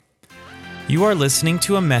You are listening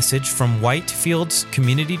to a message from Whitefields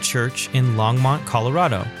Community Church in Longmont,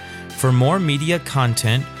 Colorado. For more media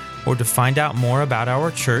content or to find out more about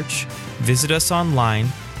our church, visit us online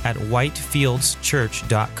at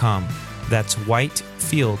whitefieldschurch.com. That's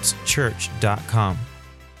whitefieldschurch.com.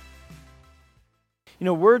 You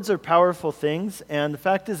know, words are powerful things, and the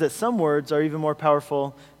fact is that some words are even more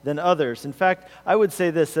powerful than others. In fact, I would say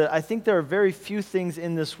this, that I think there are very few things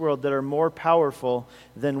in this world that are more powerful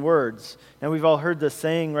than words. Now, we've all heard the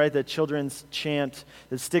saying, right, that children's chant,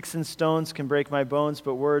 that sticks and stones can break my bones,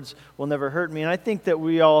 but words will never hurt me. And I think that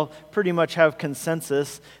we all pretty much have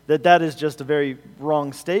consensus that that is just a very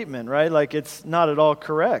wrong statement, right? Like, it's not at all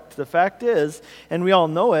correct. The fact is, and we all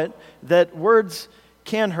know it, that words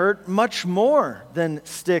can hurt much more than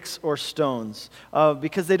sticks or stones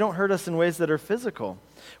because they don't hurt us in ways that are physical.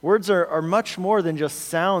 Words are much more than just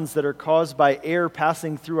sounds that are caused by air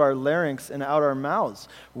passing through our larynx and out our mouths.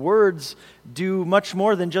 Words do much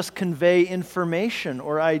more than just convey information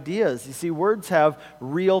or ideas. You see, words have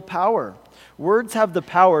real power. Words have the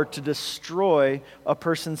power to destroy a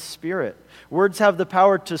person's spirit. Words have the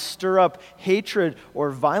power to stir up hatred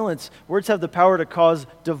or violence. Words have the power to cause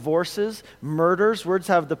divorces, murders. Words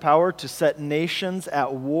have the power to set nations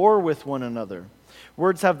at war with one another.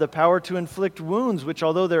 Words have the power to inflict wounds, which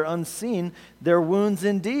although they're unseen, they're wounds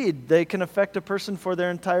indeed. They can affect a person for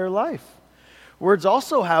their entire life. Words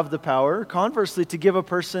also have the power, conversely, to give a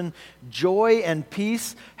person joy and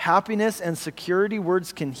peace, happiness and security.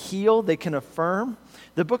 Words can heal, they can affirm.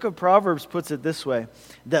 The book of Proverbs puts it this way,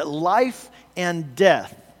 that life and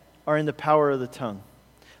death are in the power of the tongue.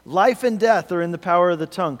 Life and death are in the power of the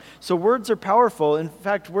tongue. So words are powerful. In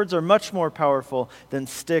fact, words are much more powerful than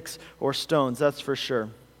sticks or stones, that's for sure.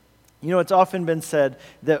 You know, it's often been said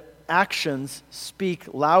that actions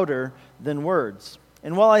speak louder than words.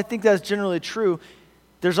 And while I think that's generally true,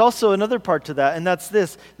 there's also another part to that, and that's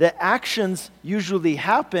this, that actions usually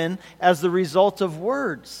happen as the result of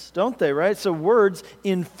words, don't they, right? So words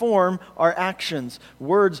inform our actions.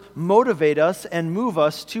 Words motivate us and move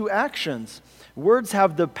us to actions. Words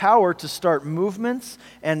have the power to start movements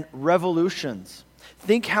and revolutions.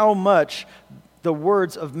 Think how much the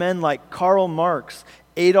words of men like Karl Marx,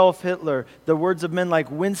 Adolf Hitler, the words of men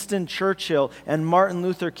like Winston Churchill and Martin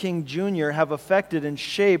Luther King Jr. have affected and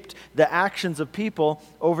shaped the actions of people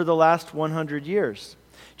over the last 100 years.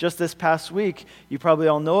 Just this past week, you probably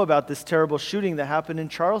all know about this terrible shooting that happened in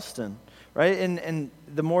Charleston, right? And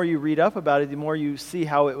the more you read up about it, the more you see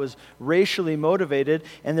how it was racially motivated.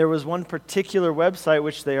 And there was one particular website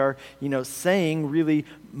which they are, saying really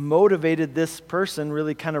motivated this person,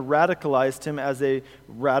 really kind of radicalized him as a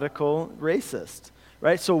radical racist.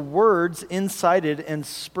 Right? So words incited and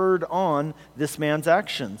spurred on this man's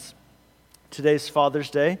actions. Today's Father's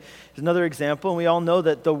Day is another example, and we all know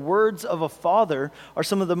that the words of a father are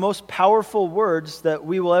some of the most powerful words that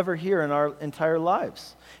we will ever hear in our entire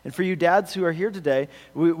lives. And for you dads who are here today,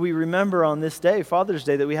 we remember on this day, Father's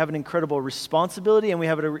Day, that we have an incredible responsibility and we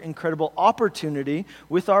have an incredible opportunity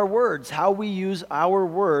with our words, how we use our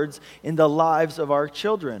words in the lives of our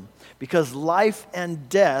children. Because life and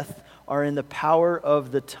death are in the power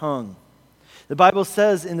of the tongue. The Bible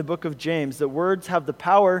says in the book of James that words have the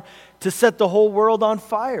power to set the whole world on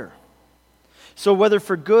fire. So whether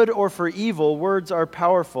for good or for evil, words are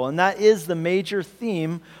powerful. And that is the major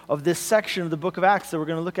theme of this section of the book of Acts that we're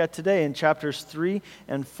going to look at today in chapters 3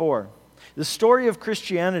 and 4. The story of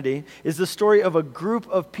Christianity is the story of a group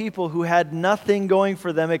of people who had nothing going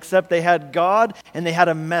for them except they had God and they had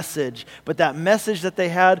a message. But that message that they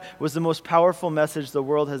had was the most powerful message the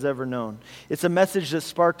world has ever known. It's a message that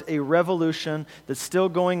sparked a revolution that's still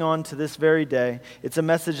going on to this very day. It's a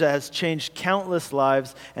message that has changed countless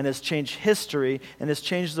lives and has changed history and has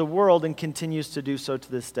changed the world and continues to do so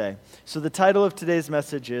to this day. So the title of today's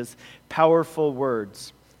message is Powerful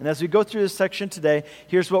Words. And as we go through this section today,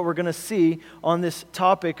 here's what we're going to see on this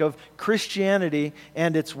topic of Christianity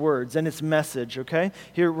and its words and its message, okay?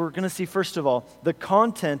 Here we're going to see, first of all, the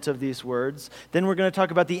content of these words. Then we're going to talk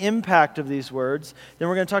about the impact of these words. Then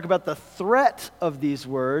we're going to talk about the threat of these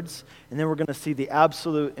words. And then we're going to see the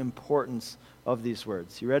absolute importance of these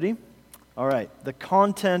words. You ready? All right, the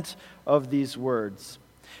content of these words.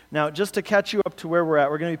 Now, just to catch you up to where we're at,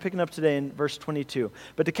 we're going to be picking up today in verse 22.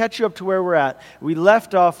 But to catch you up to where we're at, we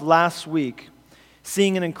left off last week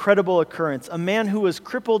seeing an incredible occurrence. A man who was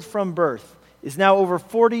crippled from birth is now over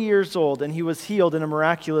 40 years old, and he was healed in a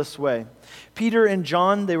miraculous way. Peter and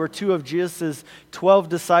John, they were two of Jesus' 12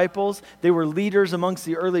 disciples. They were leaders amongst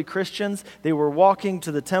the early Christians. They were walking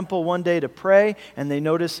to the temple one day to pray, and they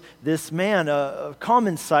noticed this man, a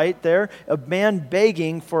common sight there, a man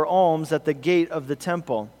begging for alms at the gate of the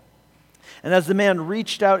temple. And as the man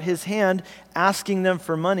reached out his hand, asking them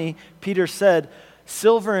for money, Peter said,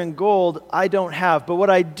 "Silver and gold I don't have, but what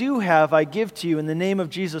I do have I give to you in the name of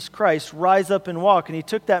Jesus Christ. Rise up and walk." And he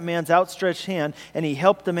took that man's outstretched hand, and he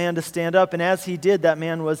helped the man to stand up. And as he did, that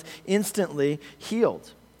man was instantly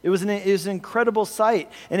healed. It was an incredible sight,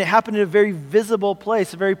 and it happened in a very visible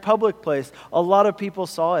place, a very public place. A lot of people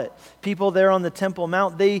saw it. People there on the Temple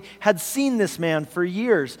Mount, they had seen this man for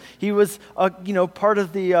years. He was, part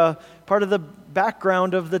of the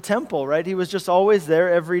background of the temple, right? He was just always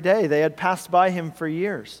there every day. They had passed by him for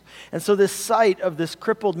years. And so this sight of this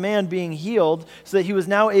crippled man being healed, so that he was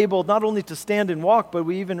now able not only to stand and walk, but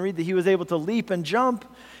we even read that he was able to leap and jump.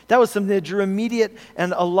 That was something that drew immediate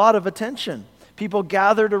and a lot of attention. People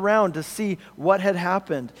gathered around to see what had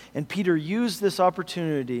happened. And Peter used this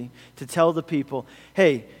opportunity to tell the people,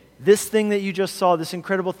 hey, this thing that you just saw, this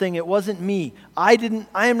incredible thing, it wasn't me. I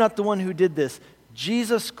am not the one who did this.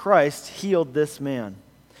 Jesus Christ healed this man.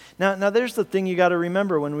 Now there's the thing you got to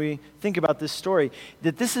remember when we think about this story,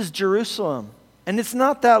 that this is Jerusalem. And it's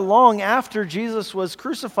not that long after Jesus was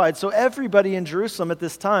crucified. So everybody in Jerusalem at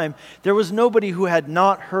this time, there was nobody who had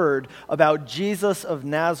not heard about Jesus of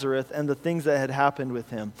Nazareth and the things that had happened with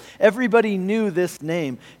him. Everybody knew this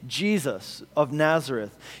name, Jesus of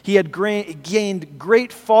Nazareth. He had gained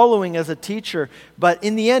great following as a teacher, but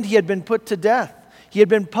in the end he had been put to death. He had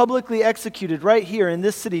been publicly executed right here in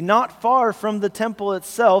this city, not far from the temple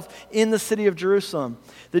itself in the city of Jerusalem.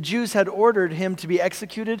 The Jews had ordered him to be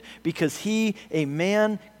executed because he, a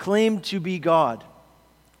man, claimed to be God.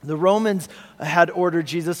 The Romans had ordered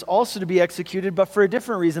Jesus also to be executed, but for a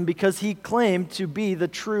different reason, because he claimed to be the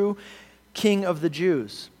true king of the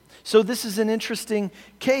Jews. So this is an interesting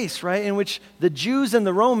case, right, in which the Jews and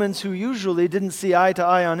the Romans, who usually didn't see eye to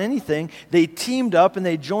eye on anything, they teamed up and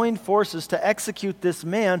they joined forces to execute this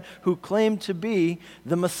man who claimed to be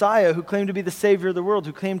the Messiah, who claimed to be the Savior of the world,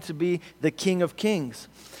 who claimed to be the King of Kings.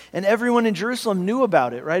 And everyone in Jerusalem knew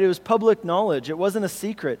about it, right? It was public knowledge. It wasn't a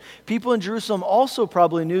secret. People in Jerusalem also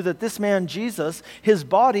probably knew that this man, Jesus, his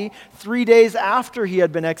body, 3 days after he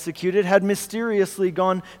had been executed, had mysteriously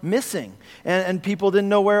gone missing. And people didn't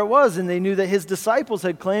know where it was. And they knew that his disciples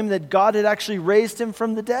had claimed that God had actually raised him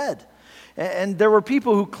from the dead. And there were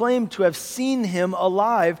people who claimed to have seen him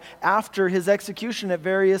alive after his execution at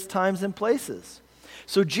various times and places.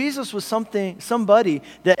 So Jesus was somebody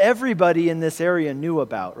that everybody in this area knew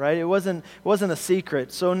about, right? It wasn't a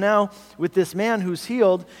secret. So now with this man who's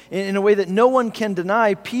healed in a way that no one can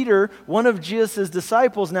deny, Peter, one of Jesus'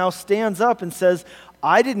 disciples, now stands up and says,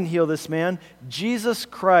 "I didn't heal this man. Jesus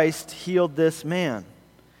Christ healed this man."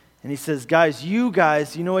 And he says, guys, you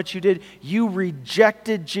know what you did? You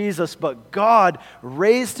rejected Jesus, but God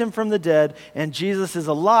raised him from the dead, and Jesus is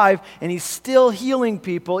alive, and he's still healing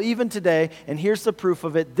people even today. And here's the proof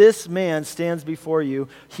of it. This man stands before you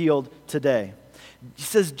healed today. He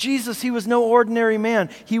says, Jesus, he was no ordinary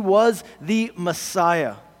man. He was the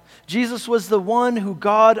Messiah. Jesus was the one who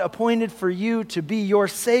God appointed for you to be your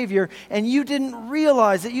Savior, and you didn't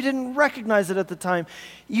realize it. You didn't recognize it at the time.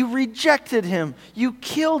 You rejected him. You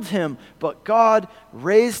killed him, but God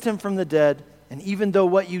raised him from the dead, and even though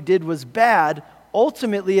what you did was bad,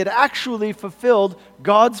 ultimately it actually fulfilled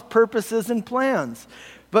God's purposes and plans.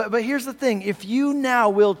 But here's the thing. If you now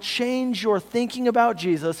will change your thinking about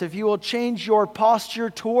Jesus, if you will change your posture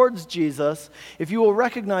towards Jesus, if you will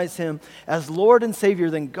recognize him as Lord and Savior,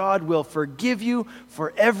 then God will forgive you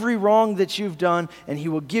for every wrong that you've done, and he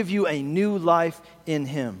will give you a new life in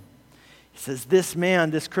him. He says, this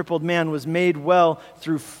crippled man, was made well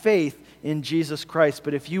through faith in Jesus Christ.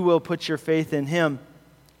 But if you will put your faith in him,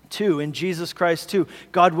 in Jesus Christ too,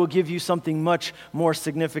 God will give you something much more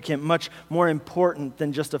significant, much more important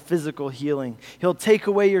than just a physical healing. He'll take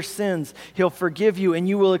away your sins, he'll forgive you, and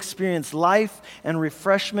you will experience life and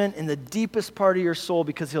refreshment in the deepest part of your soul,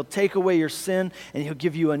 because he'll take away your sin and he'll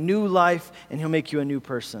give you a new life and he'll make you a new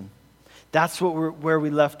person. That's where we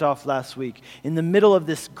left off last week. In the middle of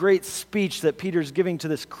this great speech that Peter's giving to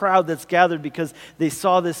this crowd that's gathered because they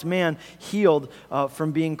saw this man healed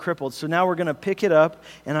from being crippled. So now we're going to pick it up,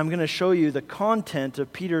 and I'm going to show you the content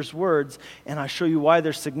of Peter's words, and I'll show you why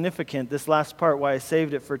they're significant. This last part, why I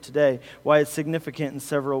saved it for today, why it's significant in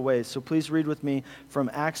several ways. So please read with me from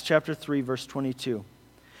Acts chapter 3, verse 22.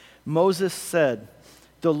 Moses said,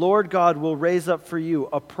 "The Lord God will raise up for you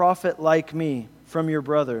a prophet like me from your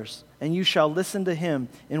brothers, and you shall listen to him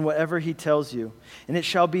in whatever he tells you. And it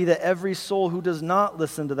shall be that every soul who does not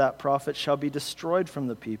listen to that prophet shall be destroyed from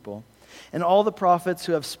the people. And all the prophets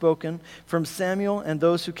who have spoken, from Samuel and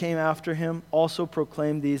those who came after him, also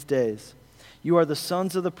proclaim these days. You are the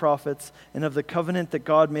sons of the prophets and of the covenant that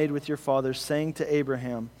God made with your fathers, saying to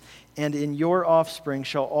Abraham, and in your offspring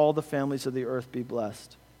shall all the families of the earth be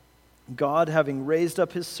blessed. God, having raised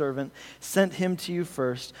up his servant, sent him to you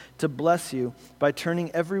first to bless you by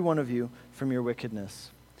turning every one of you from your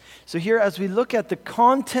wickedness. So here, as we look at the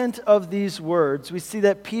content of these words, we see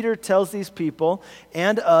that Peter tells these people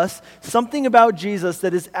and us something about Jesus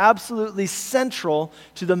that is absolutely central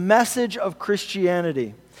to the message of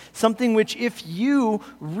Christianity. Something which, if you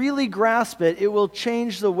really grasp it, it will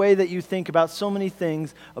change the way that you think about so many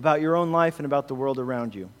things about your own life and about the world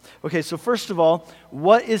around you. Okay, so first of all,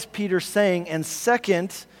 what is Peter saying? And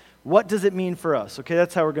second, what does it mean for us? Okay,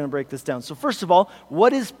 that's how we're going to break this down. So first of all,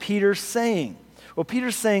 what is Peter saying? Well,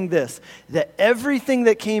 Peter's saying this, that everything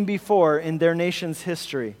that came before in their nation's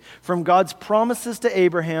history, from God's promises to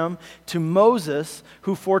Abraham to Moses,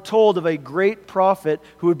 who foretold of a great prophet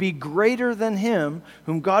who would be greater than him,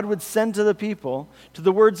 whom God would send to the people, to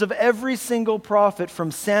the words of every single prophet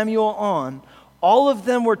from Samuel on, all of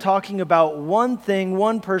them were talking about one thing,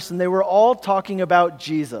 one person. They were all talking about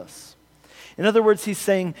Jesus. In other words, he's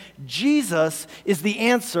saying Jesus is the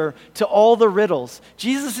answer to all the riddles.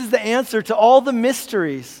 Jesus is the answer to all the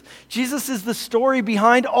mysteries. Jesus is the story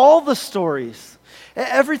behind all the stories.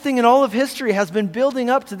 Everything in all of history has been building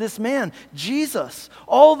up to this man, Jesus.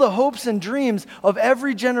 All the hopes and dreams of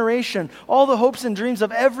every generation, all the hopes and dreams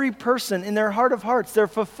of every person in their heart of hearts, they're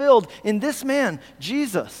fulfilled in this man,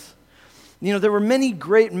 Jesus. You know, there were many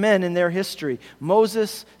great men in their history.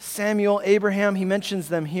 Moses, Samuel, Abraham, he mentions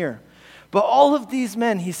them here. But all of these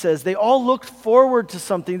men, he says, they all looked forward to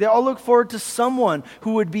something. They all looked forward to someone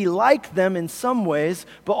who would be like them in some ways,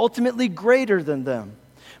 but ultimately greater than them.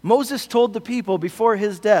 Moses told the people before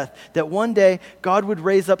his death that one day God would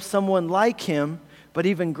raise up someone like him, but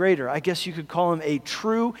even greater. I guess you could call him a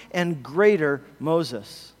true and greater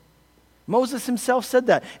Moses. Moses himself said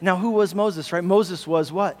that. Now, who was Moses, right? Moses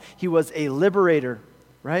was what? He was a liberator.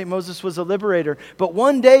 Right? Moses was a liberator. But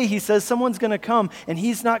one day, he says, someone's going to come, and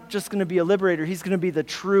he's not just going to be a liberator. He's going to be the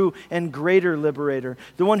true and greater liberator,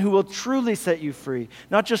 the one who will truly set you free,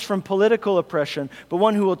 not just from political oppression, but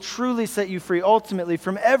one who will truly set you free, ultimately,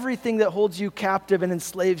 from everything that holds you captive and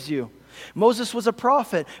enslaves you. Moses was a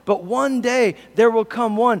prophet, but one day, there will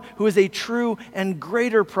come one who is a true and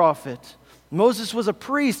greater prophet. Moses was a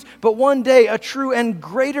priest, but one day a true and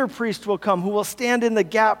greater priest will come who will stand in the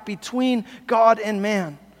gap between God and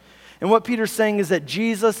man. And what Peter's saying is that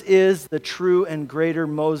Jesus is the true and greater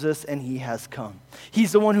Moses, and he has come.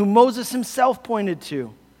 He's the one who Moses himself pointed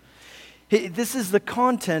to. This is the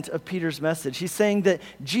content of Peter's message. He's saying that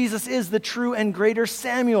Jesus is the true and greater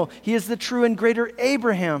Samuel. He is the true and greater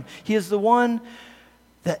Abraham. He is the one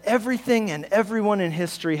that everything and everyone in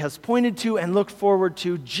history has pointed to and looked forward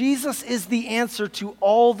to. Jesus is the answer to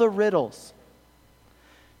all the riddles.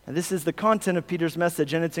 And this is the content of Peter's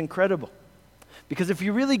message, and it's incredible. Because if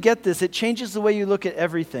you really get this, it changes the way you look at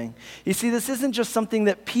everything. You see, this isn't just something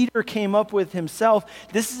that Peter came up with himself.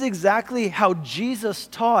 This is exactly how Jesus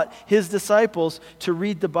taught his disciples to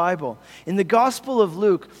read the Bible. In the Gospel of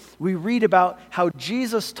Luke, we read about how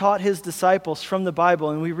Jesus taught his disciples from the Bible,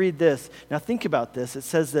 and we read this. Now think about this. It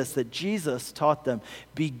says this, that Jesus taught them,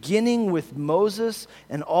 beginning with Moses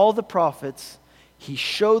and all the prophets, he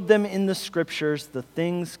showed them in the scriptures the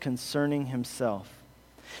things concerning himself.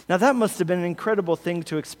 Now that must have been an incredible thing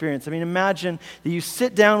to experience. I mean, imagine that you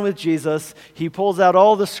sit down with Jesus, he pulls out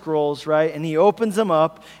all the scrolls, right? And he opens them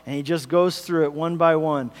up and he just goes through it one by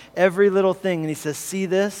one. Every little thing. And he says, see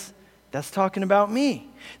this? That's talking about me.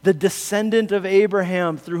 The descendant of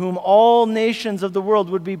Abraham through whom all nations of the world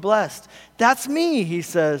would be blessed. That's me, he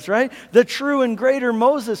says, right? The true and greater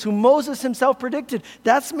Moses, whom Moses himself predicted.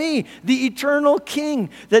 That's me. The eternal king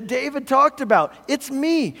that David talked about. It's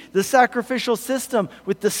me. The sacrificial system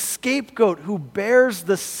with the scapegoat who bears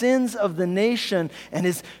the sins of the nation and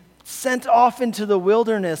is sent off into the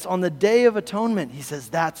wilderness on the Day of Atonement. He says,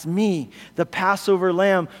 that's me, the Passover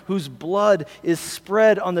lamb whose blood is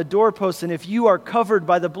spread on the doorpost. And if you are covered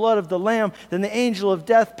by the blood of the lamb, then the angel of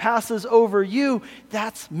death passes over you.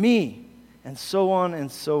 That's me. And so on and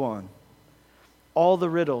so on. All the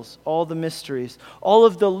riddles, all the mysteries, all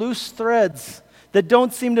of the loose threads that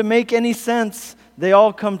don't seem to make any sense, they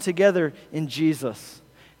all come together in Jesus.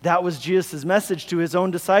 That was Jesus' message to his own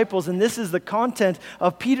disciples, and this is the content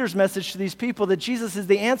of Peter's message to these people, that Jesus is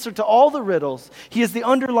the answer to all the riddles. He is the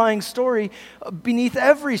underlying story beneath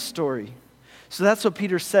every story. So that's what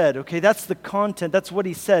Peter said, okay? That's the content, that's what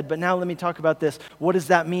he said, but now let me talk about this. What does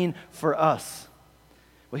that mean for us?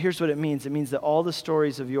 Well, here's what it means. It means that all the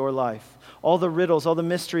stories of your life, all the riddles, all the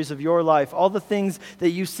mysteries of your life, all the things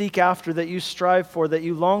that you seek after, that you strive for, that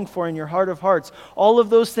you long for in your heart of hearts, all of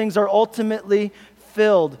those things are ultimately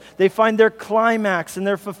filled. They find their climax and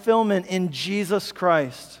their fulfillment in Jesus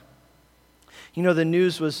Christ. You know, the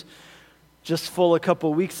news was just full a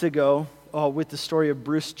couple weeks ago with the story of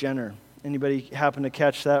Bruce Jenner. Anybody happen to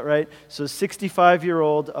catch that, right? So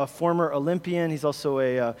 65-year-old, a former Olympian. He's also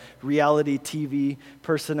a reality TV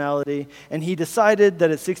personality. And he decided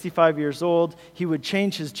that at 65 years old, he would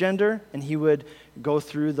change his gender and he would go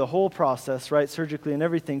through the whole process, right, surgically and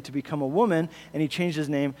everything, to become a woman. And he changed his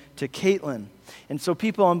name to Caitlyn. And so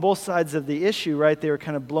people on both sides of the issue, right, they were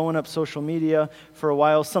kind of blowing up social media for a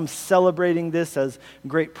while, some celebrating this as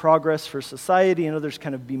great progress for society, and others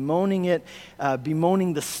kind of bemoaning it,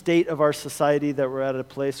 bemoaning the state of our society, that we're at a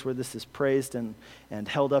place where this is praised and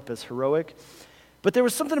held up as heroic. But there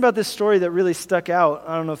was something about this story that really stuck out.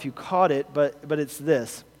 I don't know if you caught it, but it's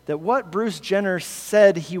this. That what Bruce Jenner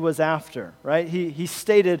said he was after, right? He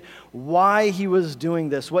stated why he was doing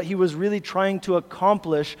this, what he was really trying to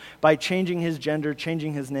accomplish by changing his gender,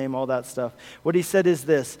 changing his name, all that stuff. What he said is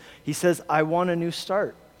this. He says, I want a new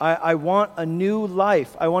start. I want a new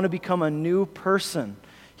life. I want to become a new person.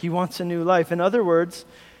 He wants a new life. In other words,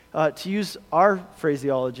 to use our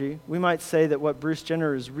phraseology, we might say that what Bruce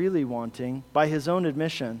Jenner is really wanting, by his own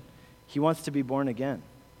admission, he wants to be born again.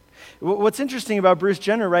 What's interesting about Bruce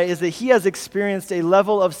Jenner, right, is that he has experienced a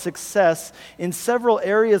level of success in several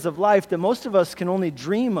areas of life that most of us can only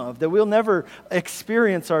dream of, that we'll never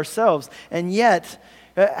experience ourselves. And yet,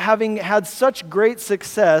 having had such great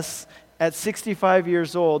success at 65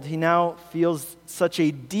 years old, he now feels such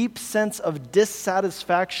a deep sense of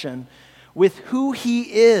dissatisfaction with who he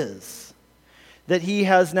is, that he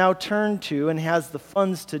has now turned to, and has the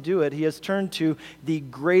funds to do it, he has turned to the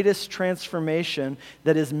greatest transformation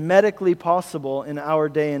that is medically possible in our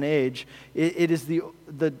day and age. It is the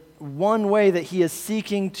one way that he is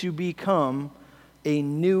seeking to become a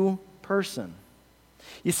new person.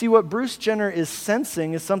 You see, what Bruce Jenner is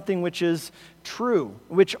sensing is something which is true,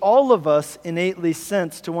 which all of us innately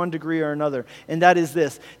sense to one degree or another, and that is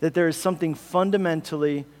this, that there is something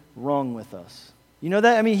fundamentally wrong with us. You know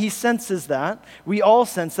that? I mean, he senses that. We all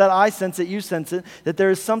sense that. I sense it. You sense it. That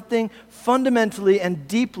there is something fundamentally and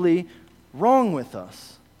deeply wrong with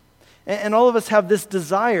us. And all of us have this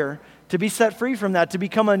desire to be set free from that, to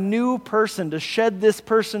become a new person, to shed this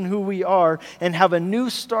person who we are and have a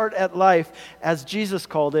new start at life, as Jesus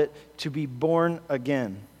called it, to be born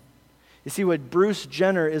again. You see, what Bruce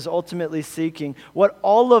Jenner is ultimately seeking, what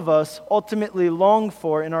all of us ultimately long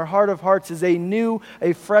for in our heart of hearts, is a new,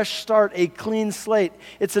 a fresh start, a clean slate.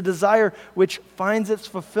 It's a desire which finds its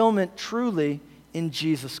fulfillment truly in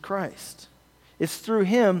Jesus Christ. It's through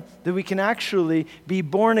Him that we can actually be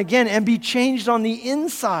born again and be changed on the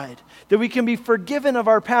inside, that we can be forgiven of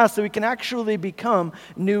our past, that we can actually become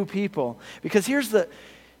new people. Because here's the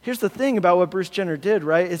thing about what Bruce Jenner did,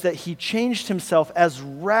 right, is that he changed himself as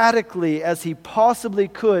radically as he possibly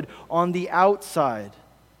could on the outside.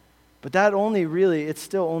 But that it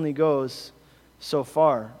still only goes so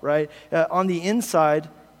far, right? On the inside,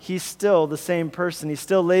 he's still the same person. He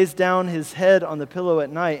still lays down his head on the pillow at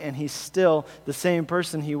night, and he's still the same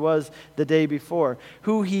person he was the day before.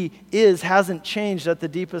 Who he is hasn't changed at the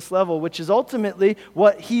deepest level, which is ultimately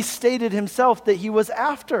what he stated himself that he was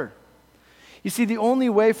after. You see, the only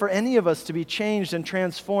way for any of us to be changed and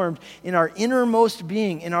transformed in our innermost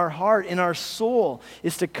being, in our heart, in our soul,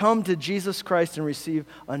 is to come to Jesus Christ and receive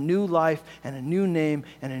a new life and a new name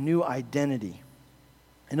and a new identity.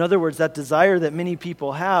 In other words, that desire that many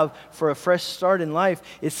people have for a fresh start in life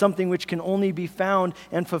is something which can only be found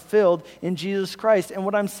and fulfilled in Jesus Christ. And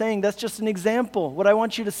what I'm saying, that's just an example. What I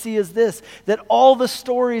want you to see is this, that all the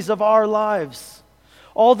stories of our lives,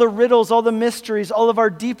 all the riddles, all the mysteries, all of our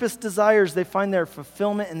deepest desires, they find their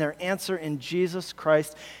fulfillment and their answer in Jesus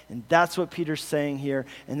Christ. And that's what Peter's saying here,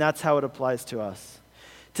 and that's how it applies to us.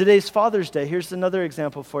 Today's Father's Day. Here's another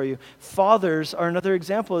example for you. Fathers are another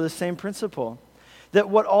example of the same principle. That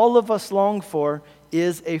what all of us long for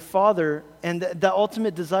is a father, and the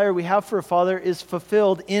ultimate desire we have for a father is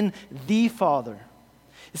fulfilled in the Father.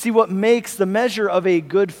 You see, what makes the measure of a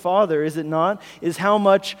good father, is it not, is how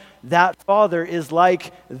much that father is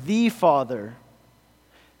like the Father.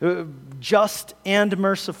 Just and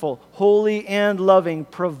merciful, holy and loving,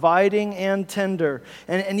 providing and tender.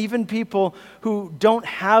 And even people who don't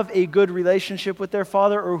have a good relationship with their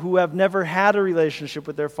father, or who have never had a relationship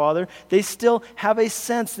with their father, they still have a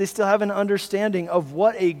sense, they still have an understanding of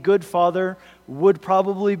what a good father would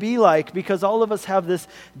probably be like, because all of us have this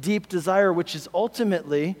deep desire, which is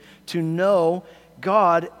ultimately to know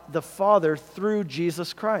God the Father through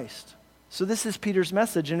Jesus Christ. So this is Peter's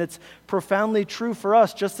message, and it's profoundly true for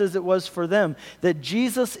us, just as it was for them, that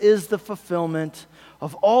Jesus is the fulfillment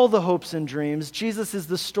of all the hopes and dreams. Jesus is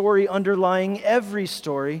the story underlying every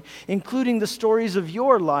story, including the stories of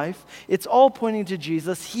your life. It's all pointing to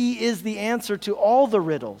Jesus. He is the answer to all the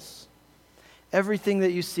riddles. Everything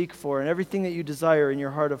that you seek for and everything that you desire in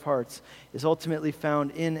your heart of hearts is ultimately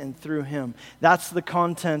found in and through him. That's the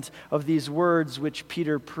content of these words which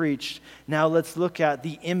Peter preached. Now let's look at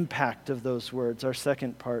the impact of those words, our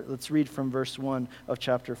second part. Let's read from verse 1 of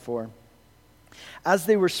chapter 4. As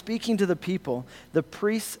they were speaking to the people, the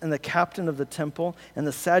priests and the captain of the temple and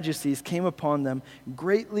the Sadducees came upon them,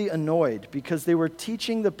 greatly annoyed, because they were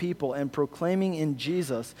teaching the people and proclaiming in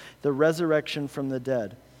Jesus the resurrection from the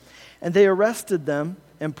dead. And they arrested them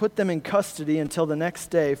and put them in custody until the next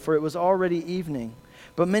day, for it was already evening.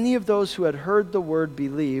 But many of those who had heard the word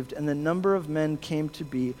believed, and the number of men came to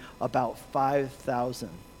be about 5,000.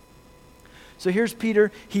 So here's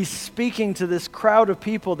Peter. He's speaking to this crowd of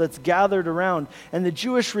people that's gathered around. And the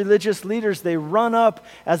Jewish religious leaders, they run up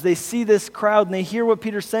as they see this crowd, and they hear what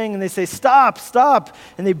Peter's saying, and they say, "Stop, stop."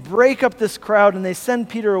 And they break up this crowd, and they send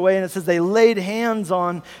Peter away. And it says they laid hands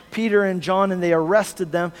on Peter and John, and they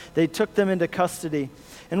arrested them. They took them into custody.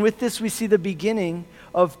 And with this, we see the beginning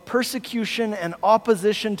of persecution and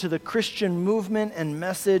opposition to the Christian movement and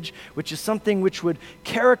message, which is something which would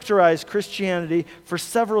characterize Christianity for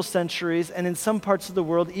several centuries, and in some parts of the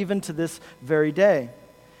world, even to this very day.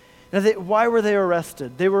 Now, why were they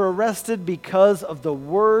arrested? They were arrested because of the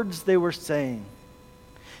words they were saying.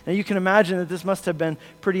 Now, you can imagine that this must have been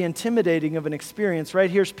pretty intimidating of an experience, right?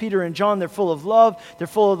 Here's Peter and John. They're full of love. They're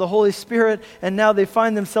full of the Holy Spirit. And now they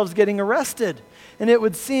find themselves getting arrested. And it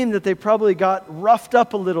would seem that they probably got roughed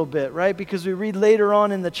up a little bit, right? Because we read later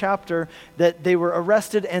on in the chapter that they were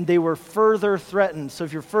arrested and they were further threatened. So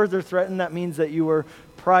if you're further threatened, that means that you were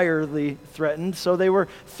priorly threatened. So they were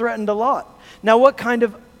threatened a lot. Now, what kind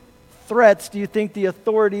of threats do you think the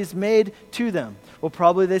authorities made to them? Well,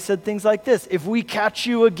 probably they said things like this: if we catch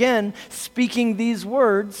you again speaking these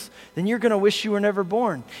words, then you're going to wish you were never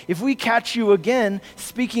born. If we catch you again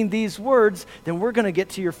speaking these words, then we're going to get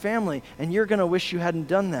to your family, and you're going to wish you hadn't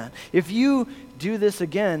done that. If you do this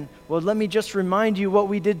again, well, let me just remind you what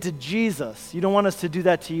we did to Jesus. You don't want us to do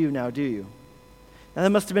that to you now, do you? Now,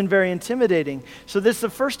 that must have been very intimidating. So this is the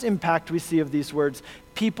first impact we see of these words.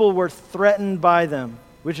 People were threatened by them,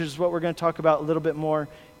 which is what we're going to talk about a little bit more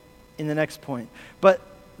in the next point. But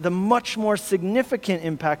the much more significant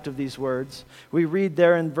impact of these words, we read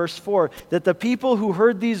there in verse 4, that the people who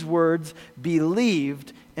heard these words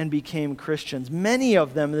believed and became Christians. Many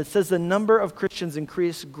of them, it says the number of Christians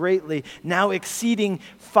increased greatly, now exceeding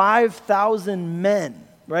 5,000 men.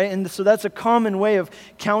 Right? And so that's a common way of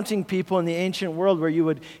counting people in the ancient world, where you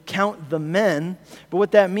would count the men. But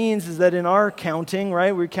what that means is that in our counting,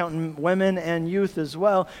 right, we're counting women and youth as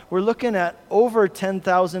well, we're looking at over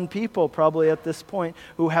 10,000 people probably at this point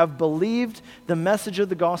who have believed the message of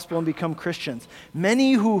the gospel and become Christians.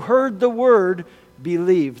 Many who heard the word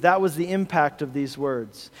believed. That was the impact of these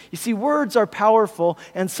words. You see, words are powerful,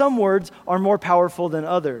 and some words are more powerful than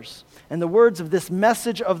others. And the words of this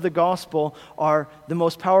message of the gospel are the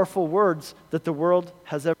most powerful words that the world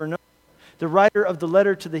has ever known. The writer of the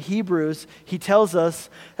letter to the Hebrews, he tells us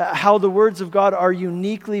how the words of God are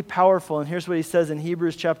uniquely powerful. And here's what he says in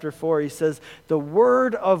Hebrews chapter 4. He says, "The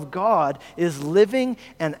word of God is living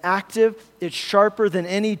and active. It's sharper than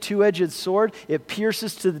any two-edged sword. It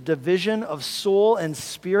pierces to the division of soul and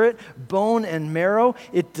spirit, bone and marrow.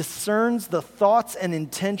 It discerns the thoughts and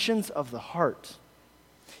intentions of the heart."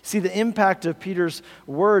 See, the impact of Peter's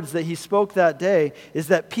words that he spoke that day is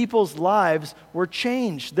that people's lives were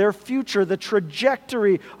changed. Their future, the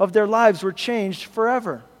trajectory of their lives were changed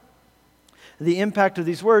forever. The impact of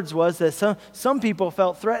these words was that some people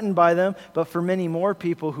felt threatened by them, but for many more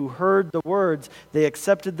people who heard the words, they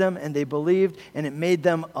accepted them and they believed, and it made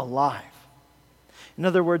them alive. In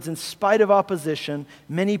other words, in spite of opposition,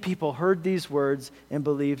 many people heard these words and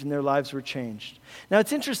believed, and their lives were changed. Now,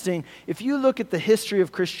 it's interesting, if you look at the history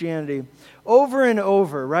of Christianity, over and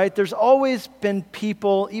over, right, there's always been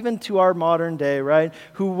people, even to our modern day, right,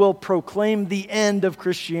 who will proclaim the end of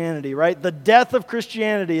Christianity, right? The death of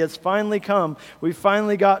Christianity has finally come. We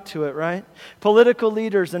finally got to it, right? Political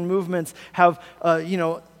leaders and movements have,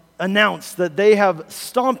 announced that they have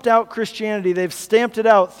stomped out Christianity. They've stamped it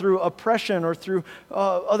out through oppression or through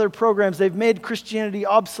other programs. They've made Christianity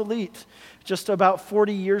obsolete. Just about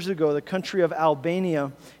 40 years ago, the country of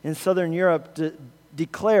Albania in southern Europe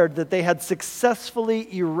declared that they had successfully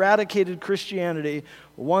eradicated Christianity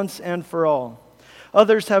once and for all.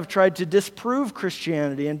 Others have tried to disprove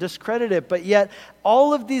Christianity and discredit it, but yet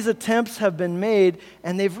all of these attempts have been made,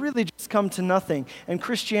 and they've really just come to nothing. And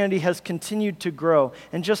Christianity has continued to grow.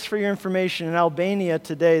 And just for your information, in Albania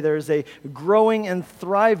today, there is a growing and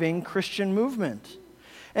thriving Christian movement.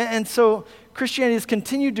 And so Christianity has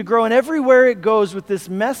continued to grow, and everywhere it goes with this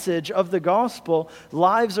message of the gospel,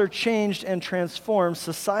 lives are changed and transformed,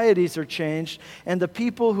 societies are changed, and the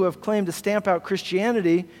people who have claimed to stamp out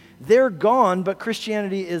Christianity, they're gone, but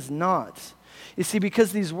Christianity is not. You see,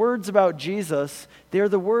 because these words about Jesus, they're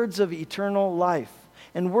the words of eternal life.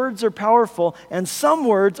 And words are powerful, and some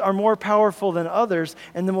words are more powerful than others,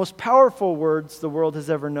 and the most powerful words the world has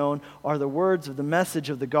ever known are the words of the message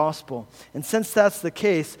of the gospel. And since that's the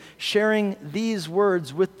case, sharing these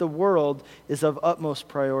words with the world is of utmost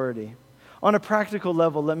priority. On a practical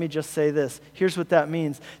level, let me just say this. Here's what that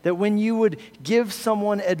means. That when you would give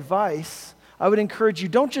someone advice, I would encourage you,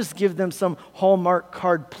 don't just give them some Hallmark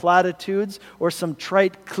card platitudes or some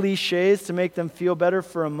trite cliches to make them feel better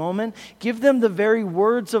for a moment. Give them the very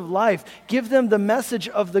words of life. Give them the message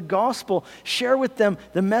of the gospel. Share with them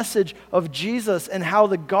the message of Jesus and how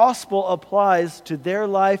the gospel applies to their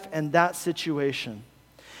life and that situation.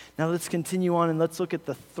 Now let's continue on and let's look at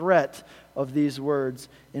the threat of these words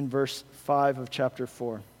in verse 5 of chapter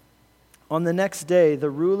 4. On the next day, the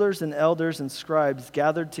rulers and elders and scribes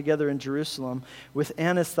gathered together in Jerusalem with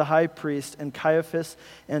Annas the high priest and Caiaphas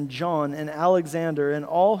and John and Alexander and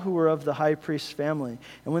all who were of the high priest's family.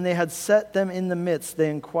 And when they had set them in the midst, they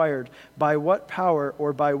inquired, "By what power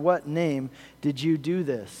or by what name did you do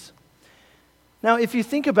this?" Now, if you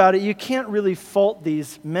think about it, you can't really fault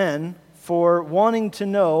these men for wanting to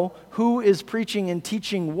know who is preaching and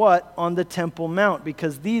teaching what on the Temple Mount,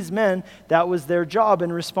 because these men, that was their job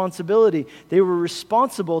and responsibility. They were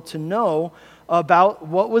responsible to know about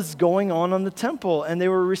what was going on the temple, and they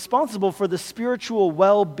were responsible for the spiritual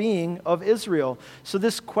well-being of Israel. So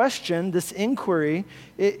this question, this inquiry,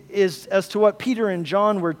 is as to what Peter and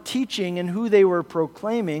John were teaching and who they were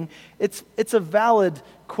proclaiming. It's a valid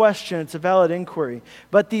question, it's a valid inquiry.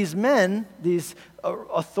 But these men, these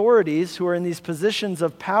authorities who are in these positions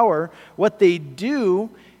of power, what they do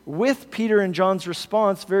with Peter and John's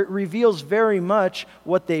response reveals very much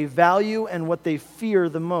what they value and what they fear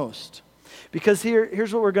the most. Because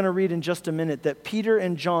here's what we're going to read in just a minute, that Peter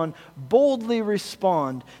and John boldly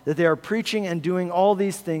respond that they are preaching and doing all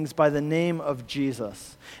these things by the name of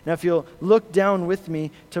Jesus. Now, if you'll look down with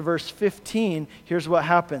me to verse 15, here's what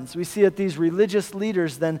happens. We see that these religious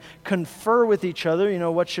leaders then confer with each other,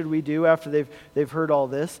 what should we do after they've heard all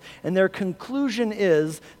this? And their conclusion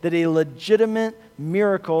is that a legitimate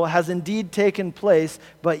miracle has indeed taken place,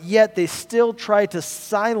 but yet they still try to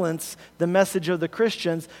silence the message of the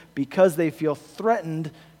Christians because they feel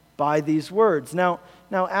threatened by these words. Now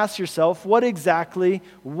ask yourself, what exactly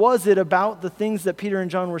was it about the things that Peter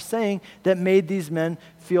and John were saying that made these men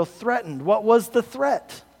feel threatened? What was the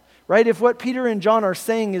threat? Right? If what Peter and John are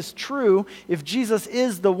saying is true, if Jesus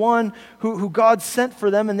is the one who God sent for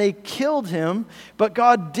them and they killed him, but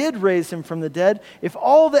God did raise him from the dead, if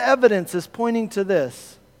all the evidence is pointing to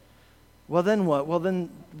this, well then what? Well then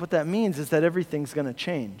what that means is that everything's going to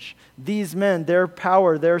change. These men, their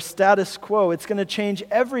power, their status quo, it's going to change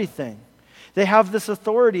everything. They have this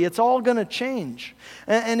authority. It's all going to change.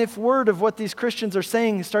 And if word of what these Christians are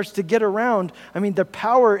saying starts to get around, their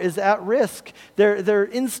power is at risk. Their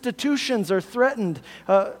institutions are threatened.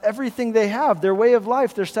 Everything they have, their way of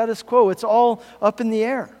life, their status quo, it's all up in the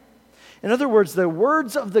air. In other words, the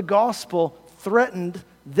words of the gospel threatened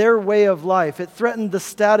their way of life. It threatened the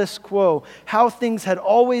status quo, how things had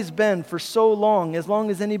always been for so long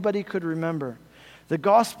as anybody could remember. The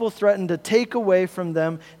gospel threatened to take away from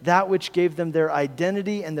them that which gave them their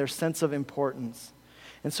identity and their sense of importance.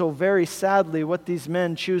 And so very sadly, what these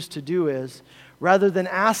men choose to do is, rather than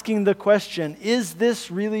asking the question, is this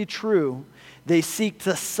really true? They seek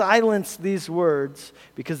to silence these words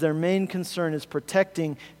because their main concern is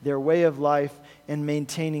protecting their way of life and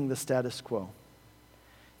maintaining the status quo.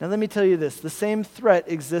 Now let me tell you this, the same threat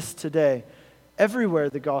exists today everywhere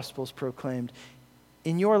the gospel is proclaimed.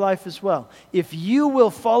 In your life as well. If you will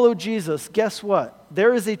follow Jesus, guess what?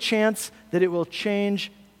 There is a chance that it will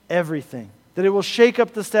change everything, that it will shake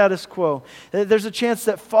up the status quo. There's a chance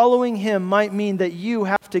that following him might mean that you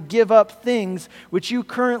have to give up things which you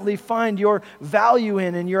currently find your value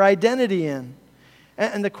in and your identity in.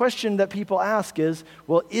 And the question that people ask is,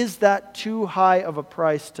 well, is that too high of a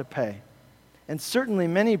price to pay? And certainly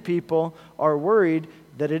many people are worried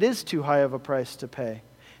that it is too high of a price to pay.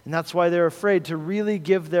 And that's why they're afraid to really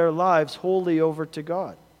give their lives wholly over to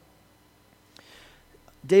God.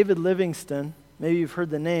 David Livingstone, maybe you've heard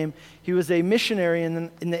the name. He was a missionary in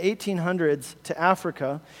the 1800s to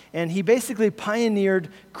Africa, and he basically pioneered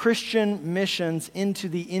Christian missions into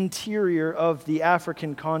the interior of the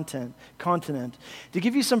African continent. To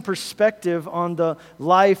give you some perspective on the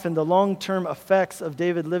life and the long-term effects of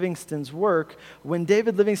David Livingstone's work, when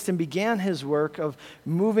David Livingstone began his work of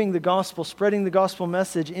moving the gospel, spreading the gospel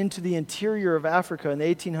message into the interior of Africa in the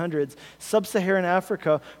 1800s, sub-Saharan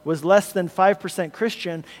Africa was less than 5%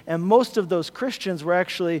 Christian, and most of those Christians were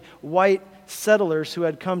actually white settlers who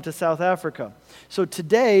had come to South Africa. So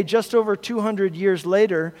today, just over 200 years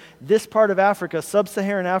later, this part of Africa,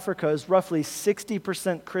 sub-Saharan Africa, is roughly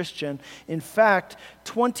 60% Christian. In fact,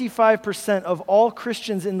 25% of all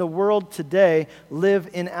Christians in the world today live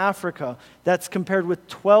in Africa. That's compared with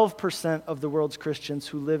 12% of the world's Christians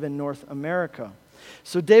who live in North America.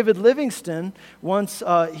 So David Livingstone, once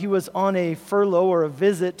he was on a furlough or a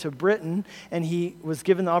visit to Britain, and he was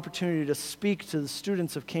given the opportunity to speak to the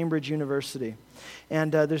students of Cambridge University.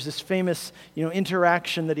 And there's this famous,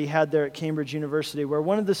 interaction that he had there at Cambridge University, where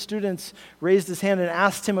one of the students raised his hand and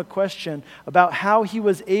asked him a question about how he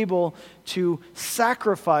was able to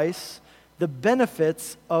sacrifice the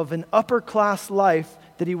benefits of an upper-class life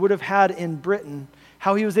that he would have had in Britain,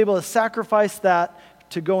 how he was able to sacrifice that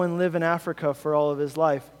to go and live in Africa for all of his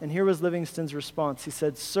life. And here was Livingstone's response. He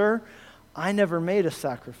said, "Sir, I never made a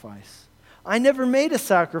sacrifice. I never made a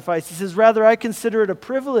sacrifice." He says, "Rather, I consider it a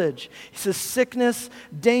privilege." He says, "Sickness,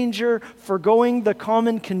 danger, forgoing the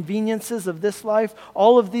common conveniences of this life,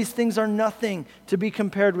 all of these things are nothing to be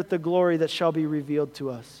compared with the glory that shall be revealed to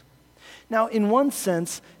us." Now, in one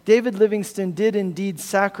sense, David Livingstone did indeed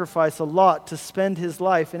sacrifice a lot to spend his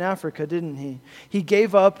life in Africa, didn't he? He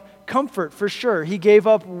gave up comfort, for sure. He gave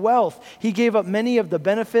up wealth. He gave up many of the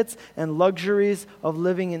benefits and luxuries of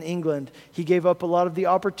living in England. He gave up a lot of the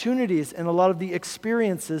opportunities and a lot of the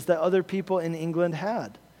experiences that other people in England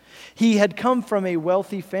had. He had come from a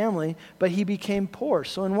wealthy family, but he became poor.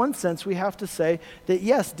 So in one sense, we have to say that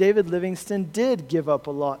yes, David Livingstone did give up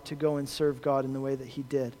a lot to go and serve God in the way that he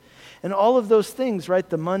did. And all of those things, right,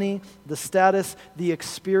 the money, the status, the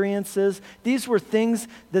experiences, these were things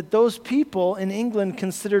that those people in England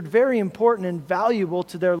considered very important and valuable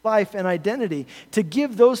to their life and identity. To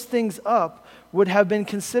give those things up would have been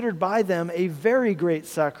considered by them a very great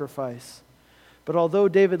sacrifice. But although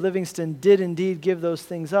David Livingstone did indeed give those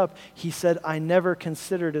things up, he said, "I never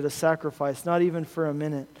considered it a sacrifice, not even for a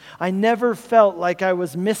minute. I never felt like I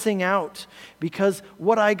was missing out because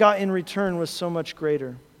what I got in return was so much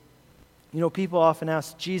greater." People often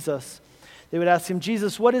ask Jesus, they would ask him,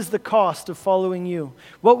 "Jesus, what is the cost of following you?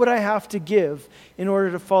 What would I have to give in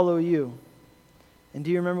order to follow you?" And do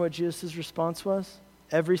you remember what Jesus' response was?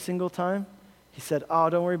 Every single time? He said, "Oh,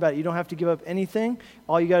 don't worry about it. You don't have to give up anything.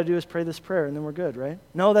 All you got to do is pray this prayer and then we're good," right?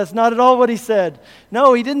 No, that's not at all what he said.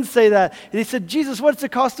 No, he didn't say that. He said, "Jesus, what's the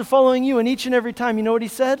cost of following you?" And each and every time, you know what he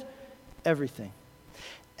said? Everything.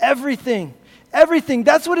 Everything. Everything.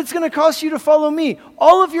 That's what it's going to cost you to follow me.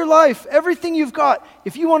 All of your life, everything you've got.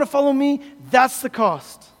 If you want to follow me, that's the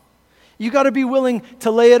cost. You got to be willing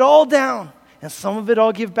to lay it all down. And some of it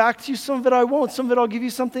I'll give back to you, some of it I won't. Some of it I'll give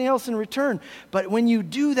you something else in return. But when you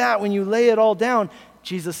do that, when you lay it all down,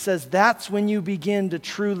 Jesus says that's when you begin to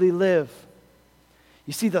truly live.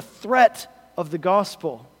 You see, the threat of the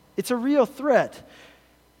gospel, it's a real threat.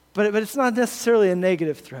 But it's not necessarily a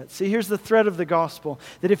negative threat. See, here's the threat of the gospel,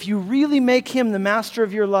 that if you really make him the master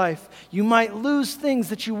of your life, you might lose things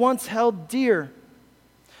that you once held dear.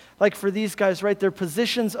 Like for these guys, right, their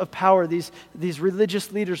positions of power, these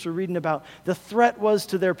religious leaders we're reading about, the threat was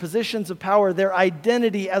to their positions of power, their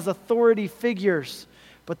identity as authority figures.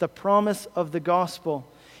 But the promise of the gospel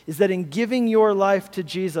is that in giving your life to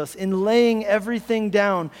Jesus, in laying everything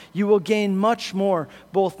down, you will gain much more,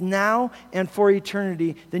 both now and for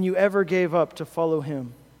eternity, than you ever gave up to follow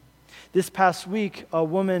him. This past week, a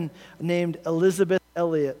woman named Elisabeth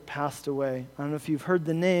Elliot passed away. I don't know if you've heard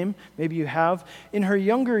the name, maybe you have. In her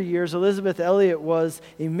younger years, Elisabeth Elliot was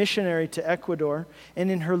a missionary to Ecuador, and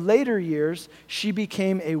in her later years, she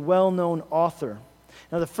became a well-known author.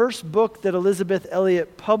 Now, the first book that Elisabeth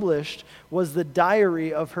Elliot published was the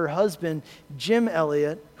diary of her husband, Jim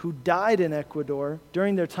Elliot, who died in Ecuador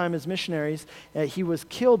during their time as missionaries. He was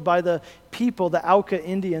killed by the people, the Auca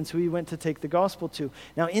Indians, who he went to take the gospel to.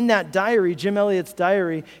 Now, in that diary, Jim Elliot's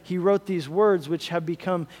diary, he wrote these words which have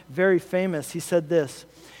become very famous. He said this,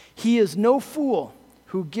 "He is no fool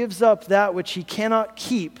who gives up that which he cannot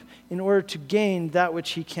keep in order to gain that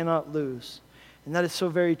which he cannot lose." And that is so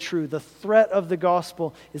very true. The threat of the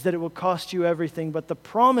gospel is that it will cost you everything, but the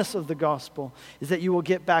promise of the gospel is that you will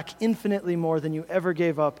get back infinitely more than you ever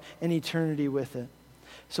gave up in eternity with it.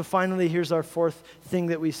 So finally, here's our fourth thing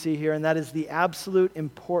that we see here, and that is the absolute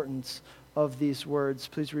importance of these words.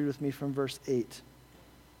 Please read with me from verse 8.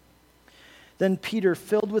 Then Peter,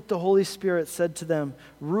 filled with the Holy Spirit, said to them,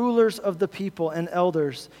 "Rulers of the people and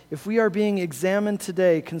elders, if we are being examined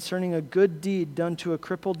today concerning a good deed done to a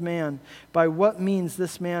crippled man, by what means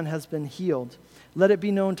this man has been healed, let it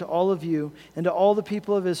be known to all of you and to all the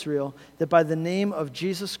people of Israel that by the name of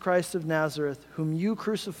Jesus Christ of Nazareth, whom you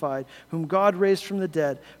crucified, whom God raised from the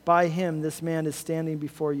dead, by him this man is standing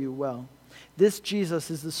before you well. This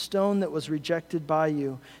Jesus is the stone that was rejected by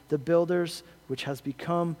you, the builders, which has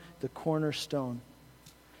become the cornerstone."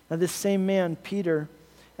 Now this same man, Peter,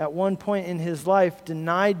 at one point in his life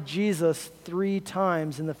denied Jesus 3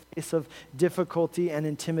 times in the face of difficulty and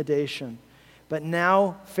intimidation. But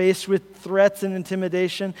now, faced with threats and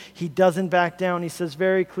intimidation, he doesn't back down. He says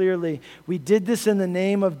very clearly, "We did this in the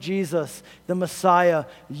name of Jesus, the Messiah.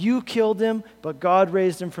 You killed him, but God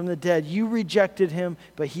raised him from the dead. You rejected him,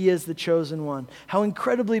 but he is the chosen one." How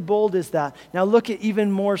incredibly bold is that? Now look at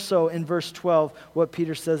even more so in verse 12, what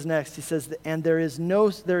Peter says next. He says, "And there is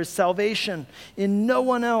salvation in no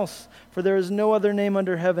one else, for there is no other name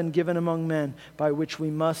under heaven given among men by which we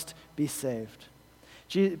must be saved."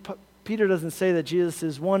 Peter doesn't say that Jesus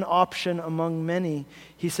is one option among many.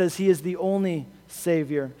 He says he is the only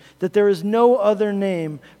Savior, that there is no other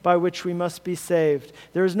name by which we must be saved.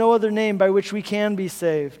 There is no other name by which we can be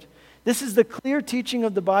saved. This is the clear teaching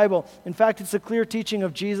of the Bible. In fact, it's the clear teaching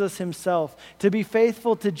of Jesus himself. To be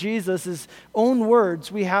faithful to Jesus' own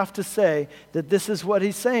words, we have to say that this is what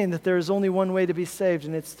he's saying, that there is only one way to be saved,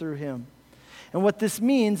 and it's through him. And what this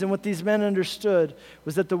means, and what these men understood,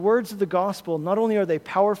 was that the words of the gospel, not only are they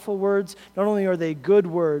powerful words, not only are they good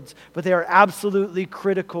words, but they are absolutely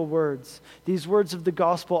critical words. These words of the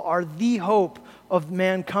gospel are the hope of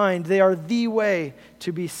mankind. They are the way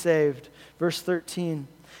to be saved. Verse 13.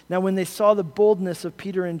 "Now when they saw the boldness of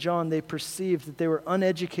Peter and John, they perceived that they were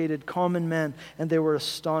uneducated, common men, and they were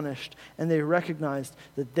astonished, and they recognized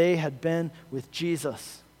that they had been with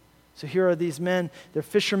Jesus." So here are these men, they're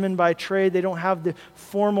fishermen by trade. They don't have the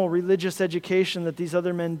formal religious education that these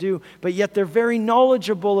other men do, but yet they're very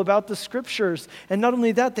knowledgeable about the scriptures. And not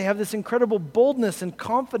only that, they have this incredible boldness and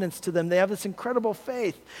confidence to them. They have this incredible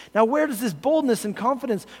faith. Now, where does this boldness and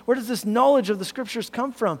confidence, where does this knowledge of the scriptures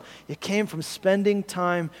come from? It came from spending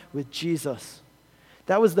time with Jesus.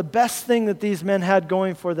 That was the best thing that these men had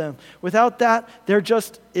going for them. Without that, they're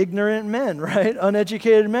just ignorant men, right?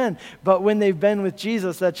 Uneducated men. But when they've been with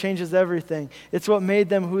Jesus, that changes everything. It's what made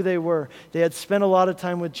them who they were. They had spent a lot of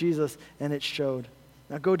time with Jesus, and it showed.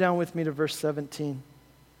 Now go down with me to verse 17.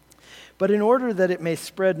 "But in order that it may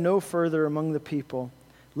spread no further among the people,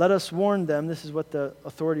 let us warn them," this is what the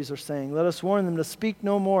authorities are saying, "let us warn them to speak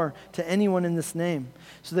no more to anyone in this name."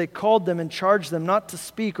 So they called them and charged them not to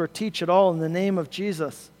speak or teach at all in the name of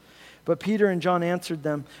Jesus. But Peter and John answered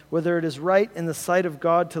them, "Whether it is right in the sight of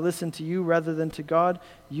God to listen to you rather than to God,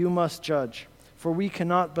 you must judge. For we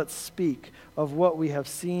cannot but speak of what we have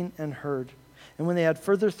seen and heard." And when they had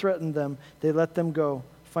further threatened them, they let them go,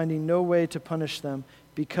 finding no way to punish them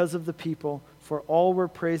because of the people, for all were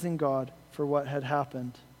praising God for what had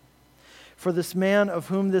happened. For this man of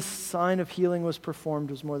whom this sign of healing was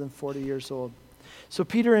performed was more than 40 years old. So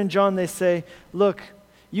Peter and John, they say, "Look,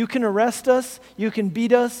 you can arrest us, you can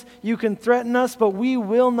beat us, you can threaten us, but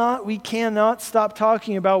we cannot stop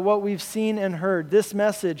talking about what we've seen and heard. This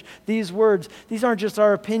message, these words, these aren't just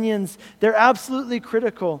our opinions, they're absolutely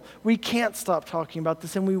critical. We can't stop talking about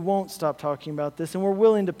this, and we won't stop talking about this, and we're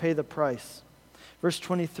willing to pay the price." Verse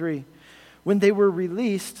 23. "When they were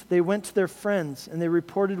released, they went to their friends, and they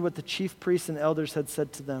reported what the chief priests and elders had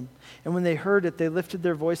said to them. And when they heard it, they lifted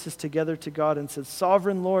their voices together to God and said,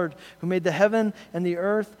 'Sovereign Lord, who made the heaven and the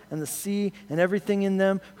earth and the sea and everything in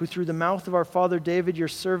them, who through the mouth of our father David, your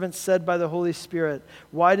servant, said by the Holy Spirit,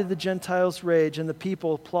 why did the Gentiles rage and the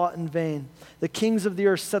people plot in vain? The kings of the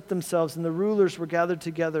earth set themselves, and the rulers were gathered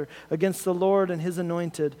together against the Lord and his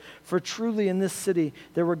anointed. For truly in this city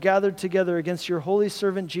there were gathered together against your holy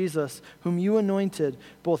servant Jesus, whom you anointed,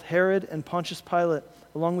 both Herod and Pontius Pilate,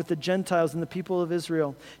 along with the Gentiles and the people of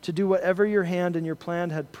Israel, to do whatever your hand and your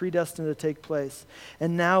plan had predestined to take place.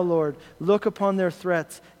 And now, Lord, look upon their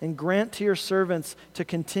threats and grant to your servants to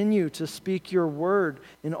continue to speak your word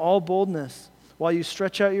in all boldness, while you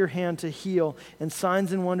stretch out your hand to heal, and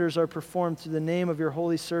signs and wonders are performed through the name of your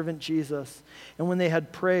holy servant Jesus.' And when they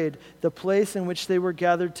had prayed, the place in which they were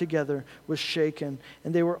gathered together was shaken,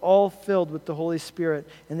 and they were all filled with the Holy Spirit,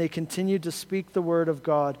 and they continued to speak the word of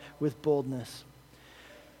God with boldness."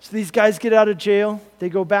 So these guys get out of jail. They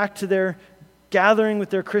go back to their gathering with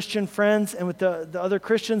their Christian friends and with the other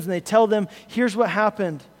Christians, and they tell them, here's what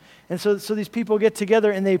happened. And so these people get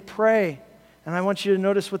together and they pray. And I want you to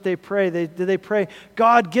notice what they pray. Do they pray,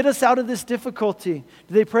 God, get us out of this difficulty?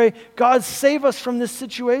 Do they pray, God, save us from this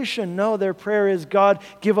situation? No, their prayer is, God,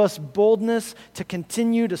 give us boldness to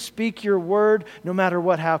continue to speak your word no matter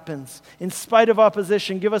what happens. In spite of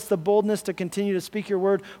opposition, give us the boldness to continue to speak your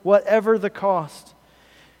word, whatever the cost.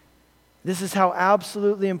 This is how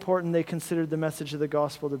absolutely important they considered the message of the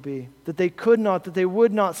gospel to be. That they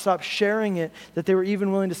would not stop sharing it, that they were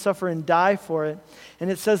even willing to suffer and die for it.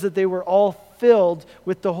 And it says that they were all filled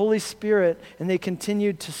with the Holy Spirit, and they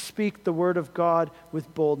continued to speak the word of God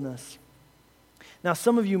with boldness. Now,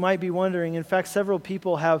 some of you might be wondering, in fact, several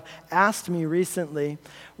people have asked me recently,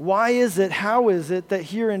 how is it that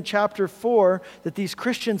here in chapter 4 that these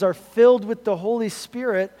Christians are filled with the Holy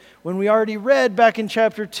Spirit when we already read back in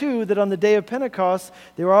chapter 2 that on the day of Pentecost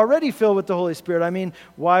they were already filled with the Holy Spirit? I mean,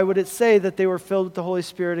 why would it say that they were filled with the Holy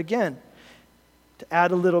Spirit again? To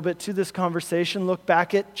add a little bit to this conversation, look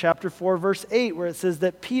back at chapter 4, verse 8, where it says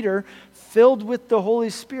that Peter, filled with the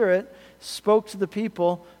Holy Spirit, spoke to the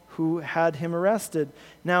people who had him arrested.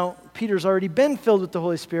 Now, Peter's already been filled with the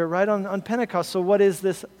Holy Spirit right on Pentecost, so what is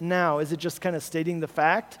this now? Is it just kind of stating the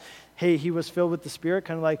fact? Hey, he was filled with the Spirit,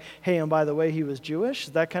 kind of like, hey, and by the way, he was Jewish,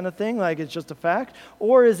 that kind of thing, like it's just a fact?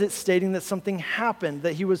 Or is it stating that something happened,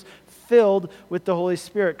 that he was filled with the Holy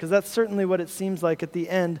Spirit? Because that's certainly what it seems like at the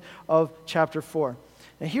end of chapter 4.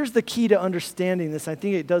 Now, here's the key to understanding this. I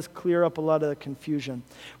think it does clear up a lot of the confusion.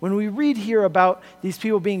 When we read here about these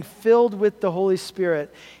people being filled with the Holy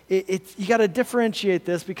Spirit, you got to differentiate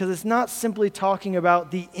this, because it's not simply talking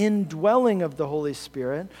about the indwelling of the Holy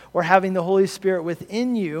Spirit or having the Holy Spirit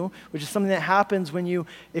within you, which is something that happens when you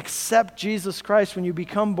accept Jesus Christ, when you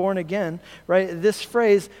become born again, right? This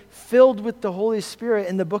phrase, filled with the Holy Spirit,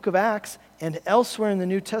 in the book of Acts and elsewhere in the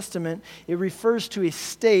New Testament, it refers to a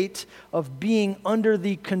state of being under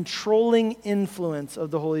the controlling influence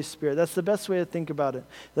of the Holy Spirit. That's the best way to think about it,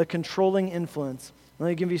 the controlling influence. Let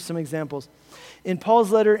me give you some examples. In Paul's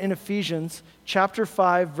letter in Ephesians, chapter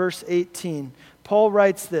 5, verse 18, Paul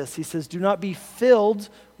writes this. He says, do not be filled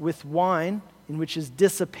with wine, in which is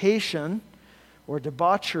dissipation or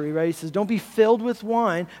debauchery, right? He says, don't be filled with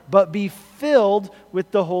wine, but be filled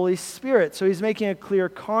with the Holy Spirit. So he's making a clear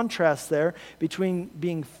contrast there between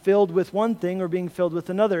being filled with one thing or being filled with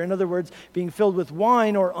another. In other words, being filled with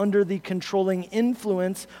wine or under the controlling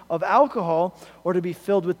influence of alcohol, or to be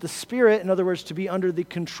filled with the Spirit, in other words, to be under the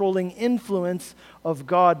controlling influence of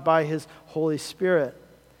God by his Holy Spirit.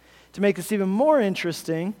 To make this even more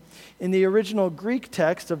interesting, in the original Greek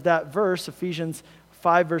text of that verse, Ephesians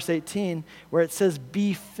 5, verse 18, where it says,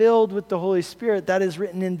 be filled with the Holy Spirit, that is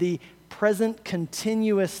written in the present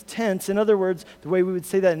continuous tense. In other words, the way we would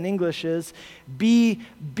say that in English is, be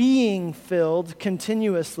being filled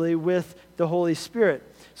continuously with the Holy Spirit.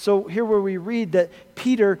 So here where we read that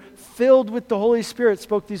Peter, filled with the Holy Spirit,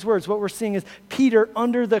 spoke these words, what we're seeing is Peter,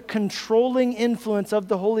 under the controlling influence of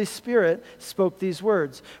the Holy Spirit, spoke these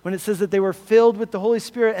words. When it says that they were filled with the Holy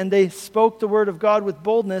Spirit and they spoke the word of God with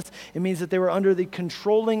boldness, it means that they were under the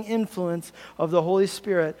controlling influence of the Holy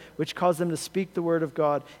Spirit, which caused them to speak the word of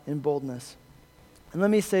God in boldness. And let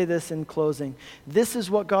me say this in closing. This is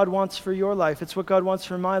what God wants for your life. It's what God wants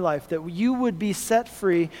for my life, that you would be set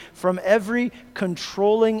free from every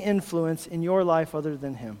controlling influence in your life other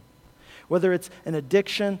than Him. Whether it's an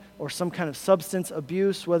addiction or some kind of substance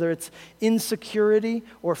abuse, whether it's insecurity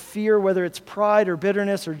or fear, whether it's pride or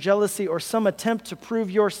bitterness or jealousy or some attempt to prove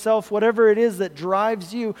yourself, whatever it is that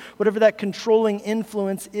drives you, whatever that controlling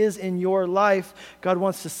influence is in your life, God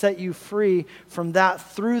wants to set you free from that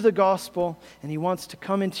through the gospel, and He wants to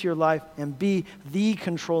come into your life and be the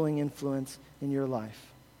controlling influence in your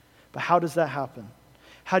life. But how does that happen?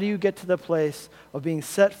 How do you get to the place of being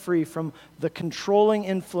set free from the controlling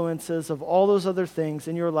influences of all those other things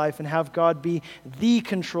in your life and have God be the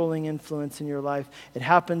controlling influence in your life? It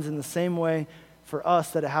happens in the same way for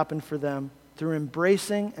us that it happened for them, through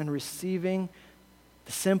embracing and receiving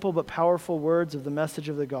the simple but powerful words of the message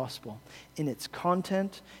of the gospel in its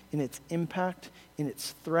content, in its impact, in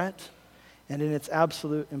its threat, and in its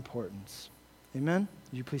absolute importance. Amen?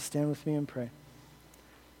 Would you please stand with me and pray?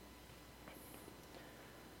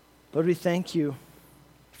 Lord, we thank you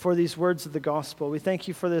for these words of the gospel. We thank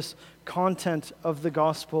you for this content of the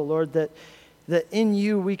gospel, Lord, that in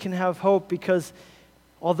you we can have hope, because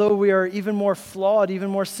although we are even more flawed, even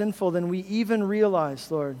more sinful than we even realize,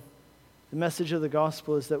 Lord, the message of the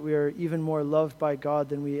gospel is that we are even more loved by God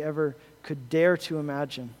than we ever could dare to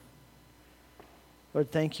imagine.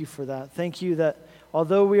 Lord, thank you for that. Thank you that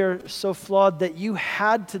although we are so flawed that you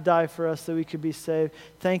had to die for us so we could be saved,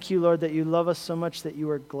 thank you, Lord, that you love us so much that you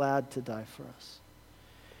are glad to die for us.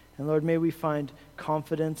 And Lord, may we find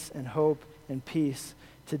confidence and hope and peace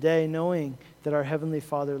today, knowing that our Heavenly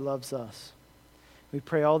Father loves us. We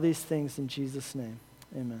pray all these things in Jesus' name.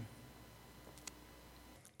 Amen.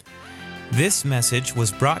 This message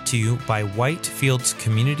was brought to you by Whitefields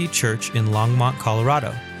Community Church in Longmont,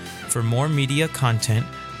 Colorado. For more media content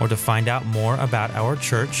or to find out more about our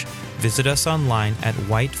church, visit us online at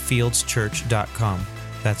whitefieldschurch.com.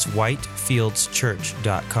 That's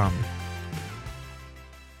whitefieldschurch.com.